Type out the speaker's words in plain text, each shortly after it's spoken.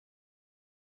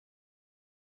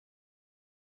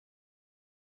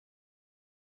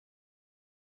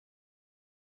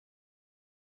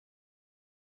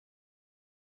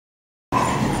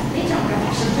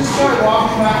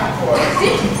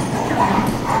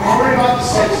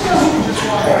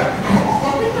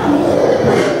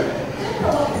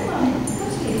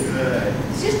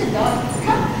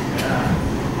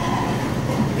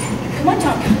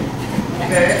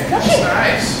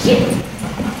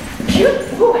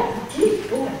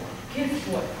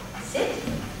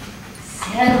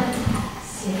Stand.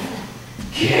 Stand.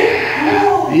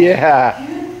 Yeah. Yeah.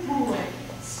 Good boy.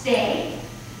 Stay.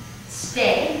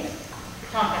 Stay.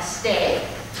 Tonka, stay.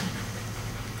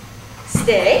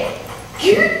 Stay.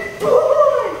 Good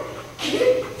boy.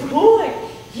 Good boy.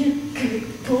 You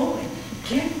good boy.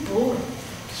 Good boy.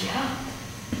 Yeah.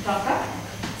 Tonka.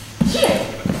 Here.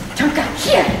 Tonka,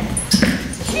 here.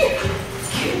 Here.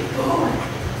 Good boy.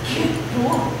 Good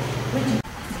boy.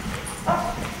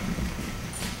 Oh.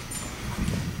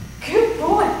 Good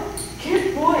boy.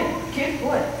 Good boy. Good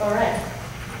boy. All right.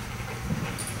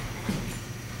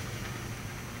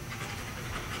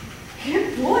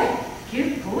 Good boy.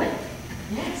 Good boy.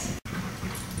 Yes.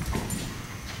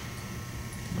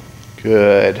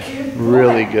 Good. Good boy.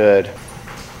 Really good.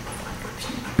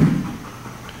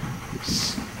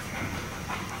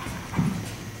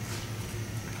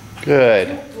 Good.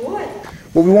 Good boy.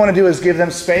 What we want to do is give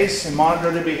them space and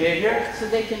monitor their behavior. So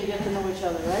they can get to know each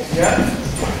other, right? Yeah.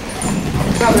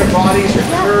 Now their bodies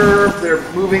are curved,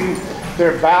 they're moving,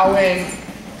 they're bowing.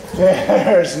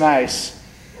 There's nice.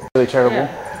 Really terrible.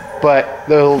 Yeah. But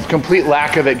the complete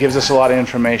lack of it gives us a lot of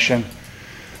information.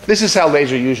 This is how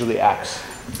Laser usually acts,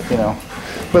 you know.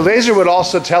 But Laser would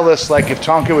also tell us, like, if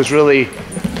Tonka was really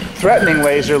threatening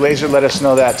Laser, Laser let us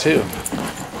know that too.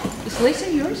 Is Laser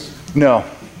yours? No.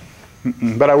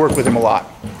 But I work with him a lot.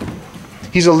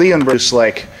 He's a Leonberg,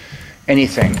 like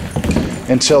anything,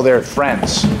 until they're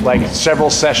friends, like several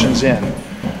sessions in.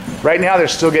 Right now they're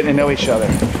still getting to know each other.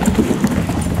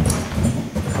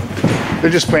 They're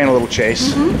just playing a little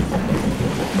chase.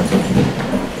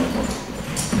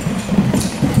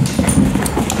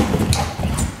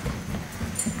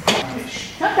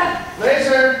 Tonka.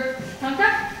 Laser!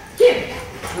 Tonka. Here.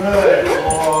 Good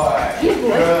boy. Here,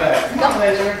 boy. Good. Come on,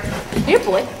 Laser. Here,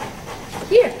 boy.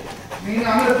 Here.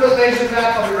 I'm going to put Laser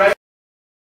back. I'll be right back.